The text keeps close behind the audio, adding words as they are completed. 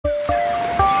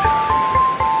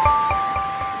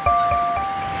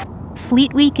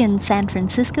Fleet Week in San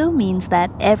Francisco means that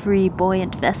every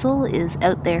buoyant vessel is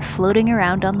out there floating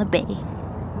around on the bay.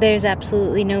 There's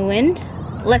absolutely no wind.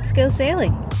 Let's go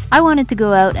sailing. I wanted to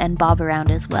go out and bob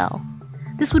around as well.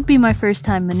 This would be my first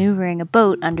time maneuvering a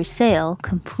boat under sail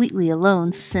completely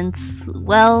alone since,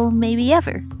 well, maybe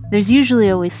ever. There's usually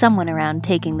always someone around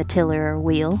taking the tiller or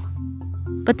wheel.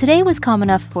 But today was calm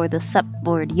enough for the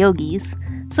supboard yogis,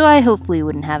 so I hopefully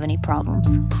wouldn't have any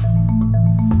problems.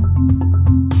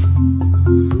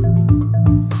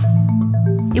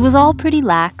 It was all pretty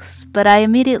lax, but I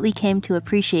immediately came to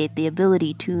appreciate the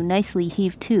ability to nicely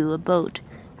heave to a boat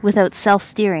without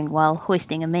self-steering while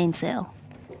hoisting a mainsail.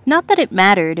 Not that it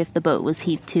mattered if the boat was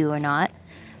heaved to or not.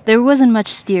 There wasn't much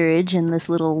steerage in this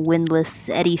little windless,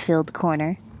 eddy-filled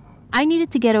corner. I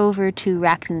needed to get over to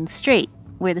Raccoon Strait,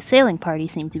 where the sailing party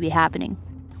seemed to be happening.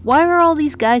 Why are all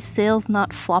these guys' sails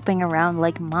not flopping around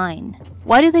like mine?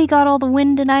 Why do they got all the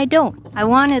wind and I don't? I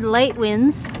wanted light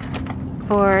winds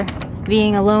for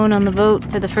being alone on the boat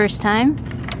for the first time,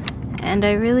 and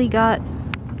I really got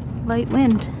light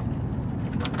wind.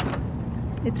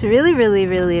 It's really, really,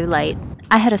 really light.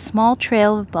 I had a small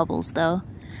trail of bubbles, though.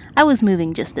 I was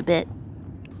moving just a bit.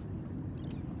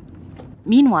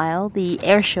 Meanwhile, the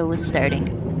air show was starting.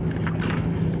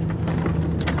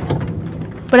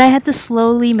 But I had to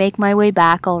slowly make my way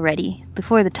back already,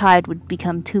 before the tide would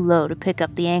become too low to pick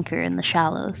up the anchor in the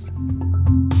shallows.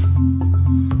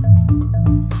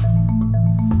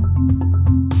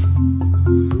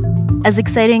 As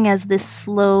exciting as this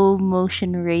slow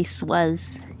motion race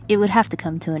was, it would have to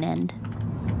come to an end.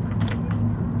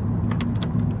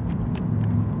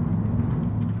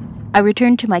 I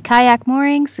returned to my kayak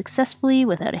moorings successfully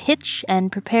without a hitch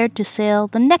and prepared to sail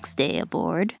the next day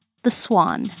aboard the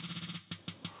Swan.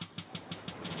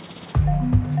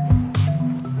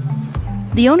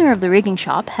 The owner of the rigging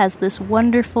shop has this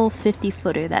wonderful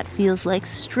 50-footer that feels like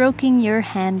stroking your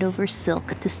hand over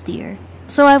silk to steer.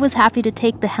 So I was happy to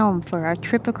take the helm for our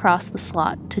trip across the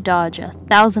slot to dodge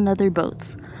 1,000 other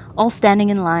boats, all standing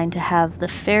in line to have the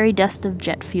fairy dust of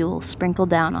jet fuel sprinkled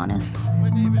down on us.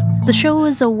 The show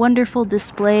was a wonderful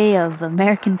display of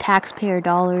American taxpayer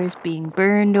dollars being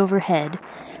burned overhead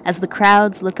as the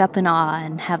crowds look up in awe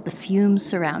and have the fumes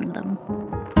surround them.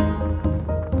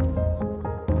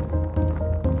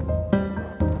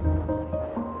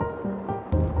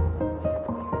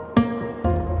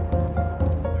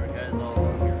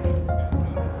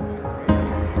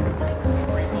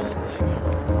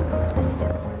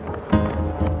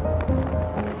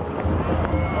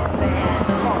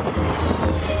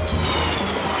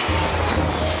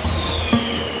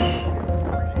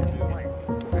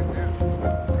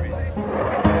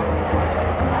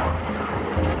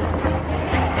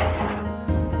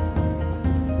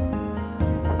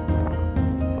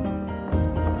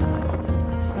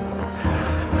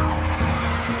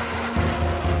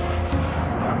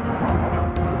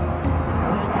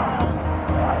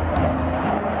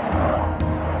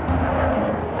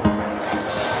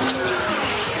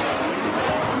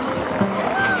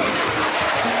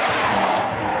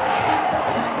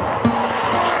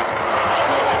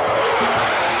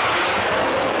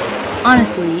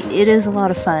 Honestly, it is a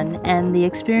lot of fun, and the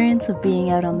experience of being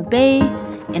out on the bay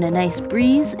in a nice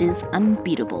breeze is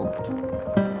unbeatable.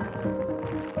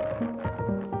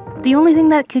 The only thing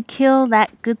that could kill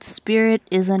that good spirit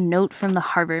is a note from the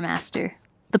harbor master.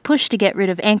 The push to get rid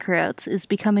of anchor outs is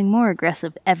becoming more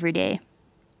aggressive every day.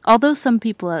 Although some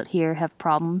people out here have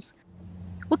problems,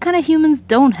 what kind of humans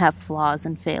don't have flaws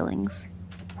and failings?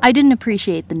 I didn't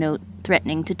appreciate the note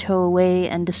threatening to tow away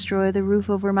and destroy the roof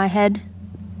over my head.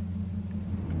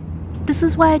 This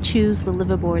is why I choose the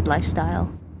live-aboard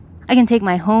lifestyle. I can take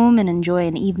my home and enjoy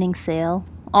an evening sail,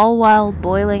 all while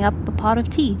boiling up a pot of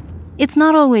tea. It's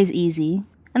not always easy,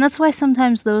 and that's why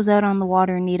sometimes those out on the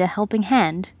water need a helping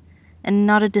hand, and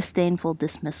not a disdainful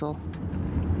dismissal.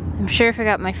 I'm sure if I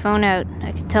got my phone out,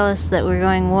 I could tell us that we're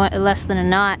going less than a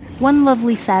knot. One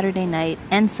lovely Saturday night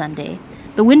and Sunday,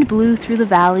 the wind blew through the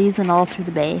valleys and all through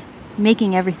the bay,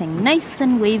 making everything nice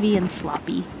and wavy and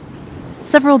sloppy.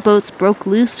 Several boats broke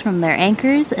loose from their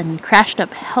anchors and crashed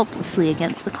up helplessly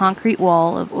against the concrete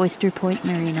wall of Oyster Point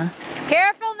Marina.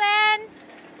 Careful, men!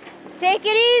 Take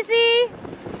it easy!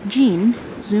 Gene,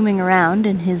 zooming around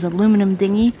in his aluminum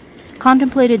dinghy,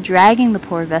 contemplated dragging the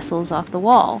poor vessels off the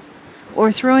wall,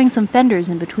 or throwing some fenders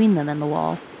in between them and the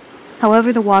wall.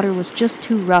 However, the water was just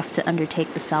too rough to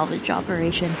undertake the salvage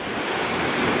operation.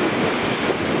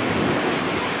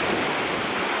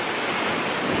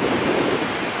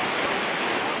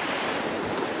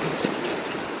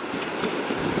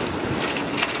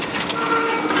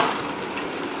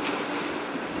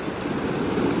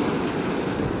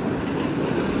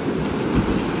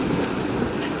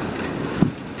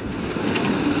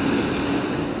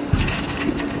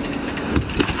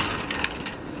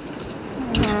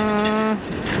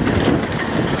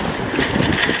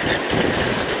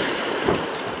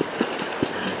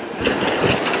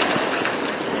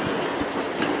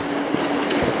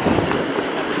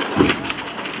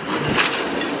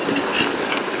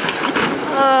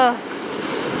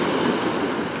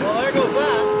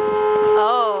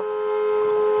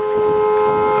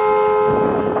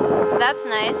 That's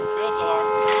nice. Feels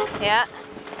hard. Yeah.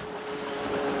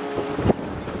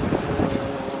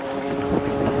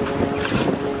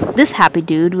 This happy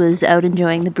dude was out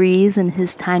enjoying the breeze in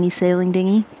his tiny sailing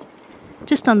dinghy,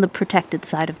 just on the protected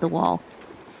side of the wall,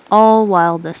 all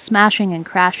while the smashing and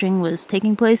crashing was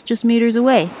taking place just meters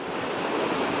away.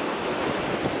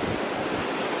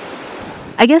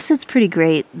 I guess it's pretty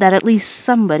great that at least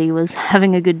somebody was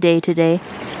having a good day today.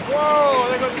 Whoa,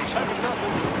 there goes each other something.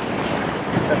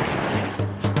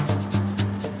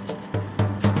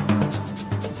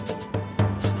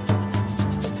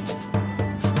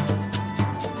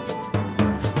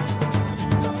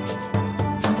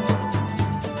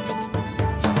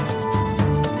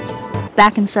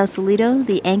 Back in Sausalito,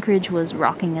 the anchorage was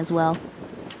rocking as well.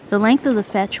 The length of the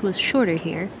fetch was shorter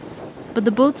here, but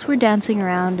the boats were dancing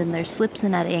around in their slips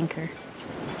and at anchor.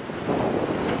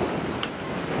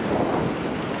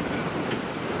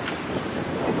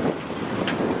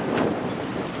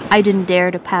 I didn't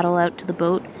dare to paddle out to the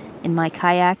boat in my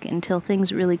kayak until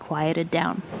things really quieted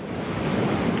down.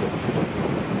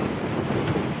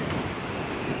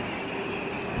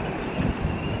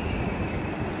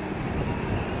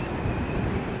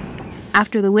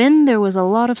 After the wind, there was a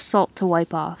lot of salt to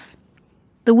wipe off.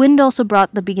 The wind also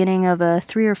brought the beginning of a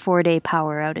 3 or 4 day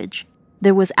power outage.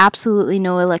 There was absolutely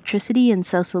no electricity in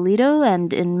Sausalito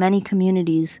and in many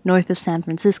communities north of San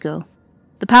Francisco.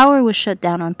 The power was shut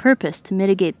down on purpose to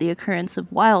mitigate the occurrence of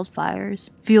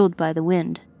wildfires fueled by the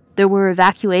wind. There were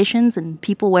evacuations and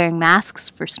people wearing masks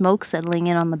for smoke settling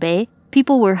in on the bay.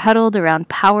 People were huddled around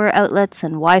power outlets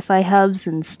and Wi-Fi hubs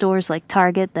and stores like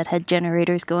Target that had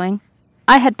generators going.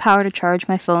 I had power to charge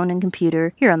my phone and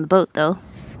computer here on the boat, though.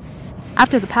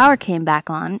 After the power came back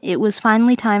on, it was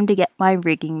finally time to get my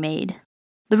rigging made.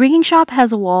 The rigging shop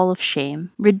has a wall of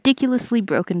shame, ridiculously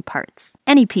broken parts.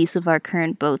 Any piece of our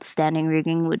current boat's standing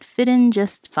rigging would fit in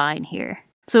just fine here.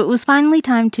 So it was finally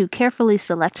time to carefully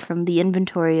select from the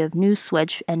inventory of new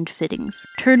swedge end fittings,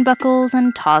 turnbuckles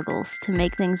and toggles to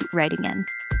make things right again.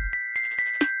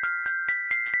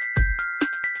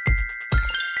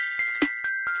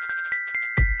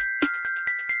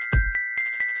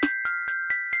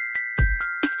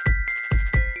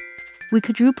 We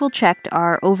quadruple-checked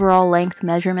our overall length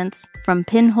measurements, from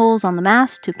pinholes on the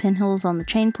mast to pinholes on the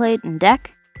chain plate and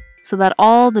deck, so that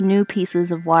all the new pieces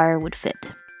of wire would fit.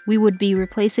 We would be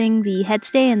replacing the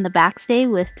headstay and the backstay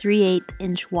with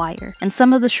 3/8-inch wire, and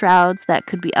some of the shrouds that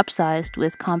could be upsized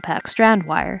with compact strand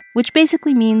wire, which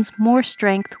basically means more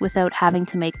strength without having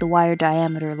to make the wire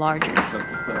diameter larger.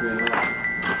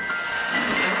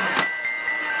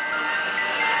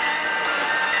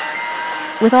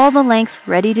 With all the lengths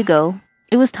ready to go,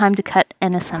 it was time to cut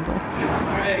and assemble.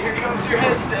 Alright, here comes your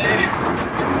headstay.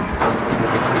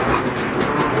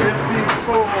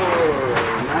 54,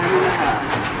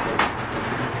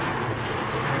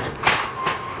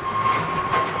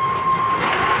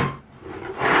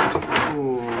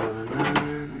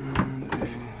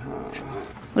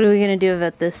 What are we going to do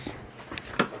about this?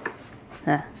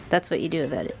 That's what you do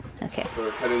about it. Okay. So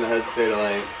we're cutting the headstay to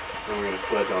length, and we're going to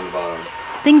swedge on the bottom.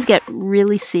 Things get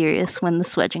really serious when the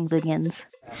swedging begins.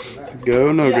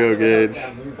 Go, no-go gauge.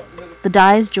 The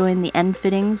dies join the end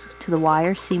fittings to the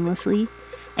wire seamlessly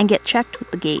and get checked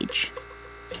with the gauge.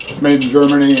 It's made in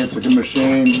Germany. It's a good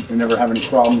machine. We never have any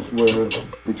problems with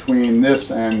between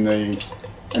this and the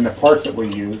parts that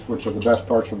we use, which are the best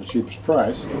parts for the cheapest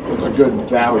price. It's a good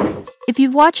value. If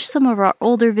you've watched some of our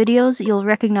older videos, you'll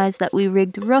recognize that we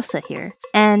rigged Rosa here,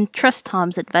 and trust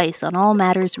Tom's advice on all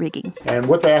matters rigging. And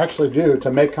what they actually do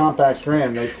to make compact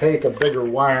strand, they take a bigger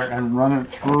wire and run it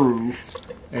through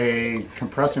a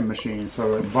compressing machine,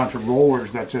 so a bunch of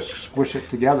rollers that just squish it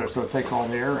together, so it takes all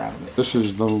the air out of it. This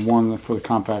is the one for the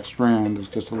compact strand. It's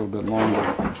just a little bit longer.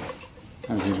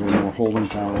 And it has a little more holding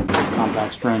power. The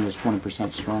compact strand is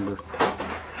 20% stronger,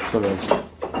 so that's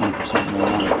 20% more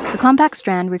long. The compact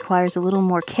strand requires a little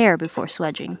more care before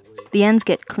swedging. The ends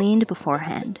get cleaned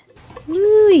beforehand.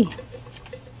 Woo-wee!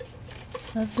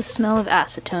 Love the smell of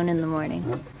acetone in the morning.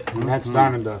 Yep. And that's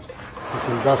diamond dust. It's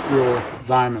industrial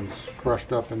diamonds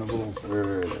crushed up in a little...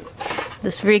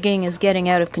 This rigging is getting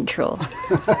out of control.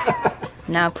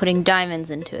 Now putting diamonds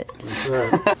into it. That's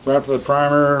right. So after the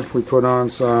primer, we put on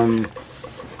some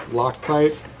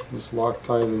Loctite. This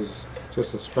Loctite is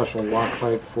just a special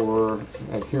Loctite for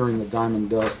adhering the diamond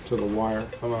dust to the wire.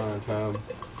 Come on, Tom.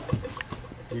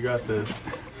 You got this.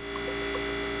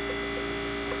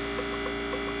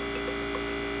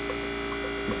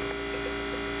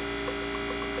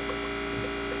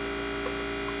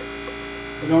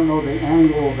 We don't know the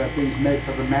angle that these make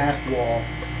to the mast wall.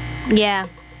 Yeah.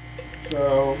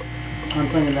 So I'm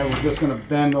thinking that we're just going to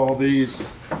bend all these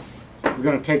we're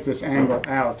going to take this angle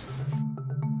out.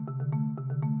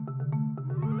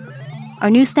 Our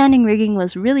new standing rigging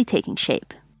was really taking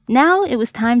shape. Now it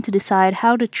was time to decide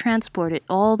how to transport it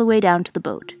all the way down to the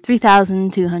boat,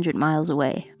 3,200 miles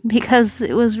away, because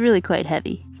it was really quite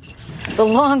heavy. The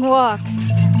long walk.